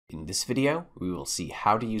In this video, we will see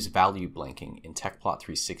how to use value blanking in Tecplot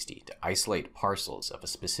 360 to isolate parcels of a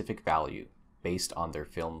specific value based on their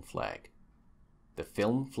film flag. The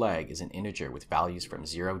film flag is an integer with values from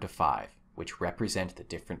 0 to 5, which represent the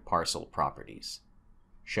different parcel properties.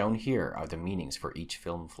 Shown here are the meanings for each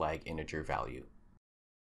film flag integer value.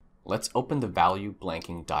 Let's open the value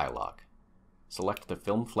blanking dialog. Select the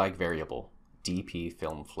film flag variable, dp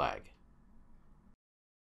film flag.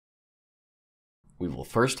 We will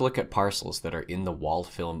first look at parcels that are in the wall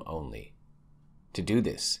film only. To do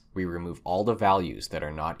this, we remove all the values that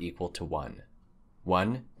are not equal to 1,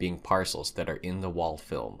 1 being parcels that are in the wall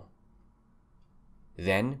film.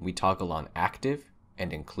 Then we toggle on active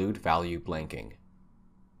and include value blanking.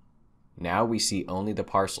 Now we see only the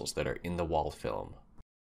parcels that are in the wall film.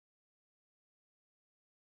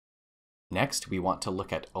 Next, we want to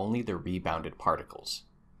look at only the rebounded particles,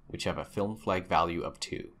 which have a film flag value of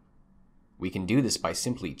 2. We can do this by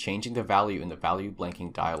simply changing the value in the value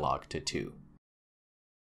blanking dialog to 2.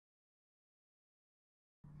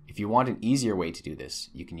 If you want an easier way to do this,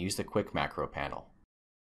 you can use the quick macro panel.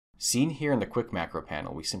 Seen here in the quick macro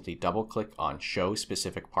panel, we simply double-click on Show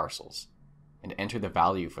Specific Parcels and enter the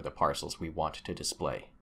value for the parcels we want to display.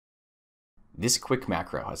 This quick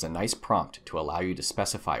macro has a nice prompt to allow you to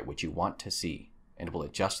specify what you want to see and will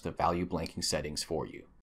adjust the value blanking settings for you.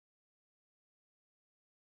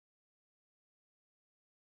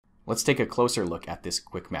 Let's take a closer look at this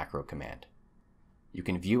quick macro command. You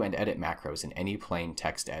can view and edit macros in any plain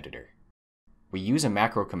text editor. We use a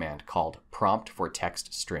macro command called prompt for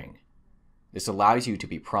text string. This allows you to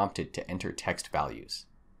be prompted to enter text values.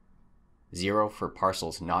 0 for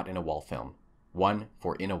parcels not in a wall film, 1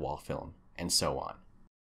 for in a wall film, and so on.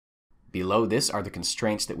 Below this are the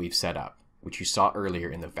constraints that we've set up, which you saw earlier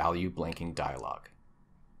in the value blanking dialog.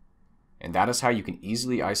 And that is how you can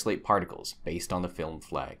easily isolate particles based on the film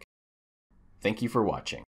flag. Thank you for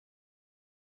watching.